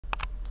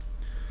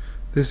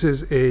This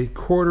is a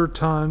 1/4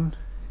 ton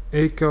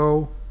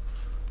ACO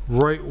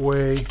Wright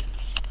Way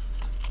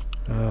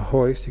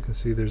hoist. You can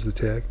see there's the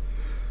tag.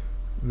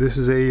 This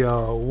is a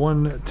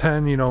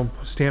 110,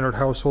 standard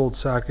household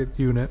socket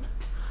unit.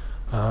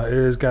 It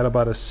has got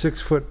about a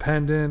 6-foot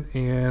pendant,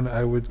 and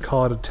I would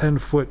call it a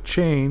 10-foot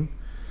chain.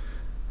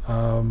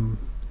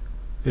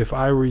 If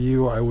I were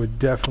you, I would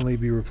definitely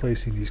be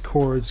replacing these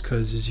cords,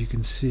 because as you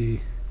can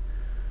see,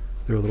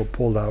 they're a little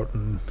pulled out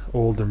and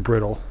old and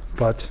brittle.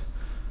 But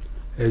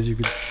as you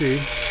can see,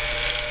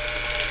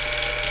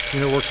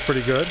 it works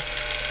pretty good.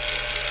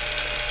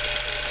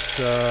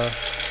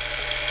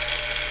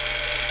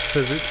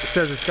 It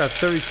says it's got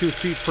 32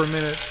 feet per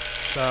minute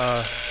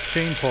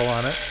chain pull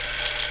on it.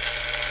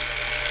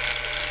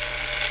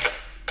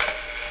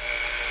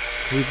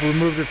 We've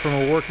removed it from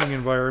a working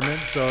environment,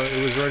 so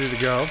it was ready to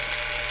go.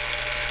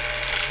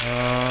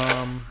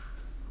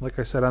 Like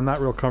I said, I'm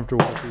not real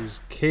comfortable with these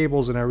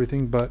cables and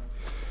everything, but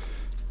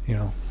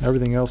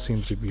everything else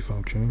seems to be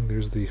functioning.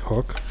 There's the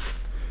hook,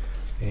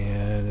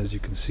 and as you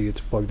can see,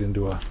 it's plugged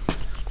into an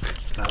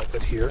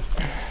outlet here.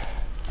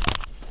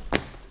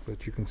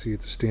 But you can see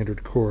it's a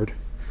standard cord.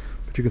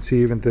 But you can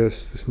see even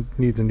this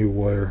needs a new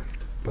wire.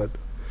 But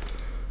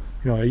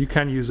you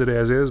can use it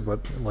as is, but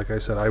like I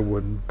said, I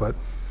wouldn't. But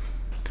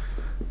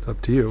it's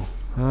up to you.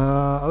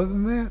 Other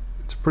than that,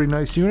 it's a pretty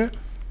nice unit.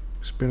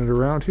 Spin it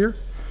around here.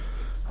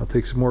 I'll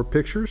take some more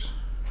pictures.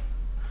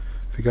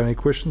 If you got any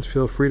questions,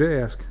 feel free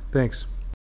to ask. Thanks.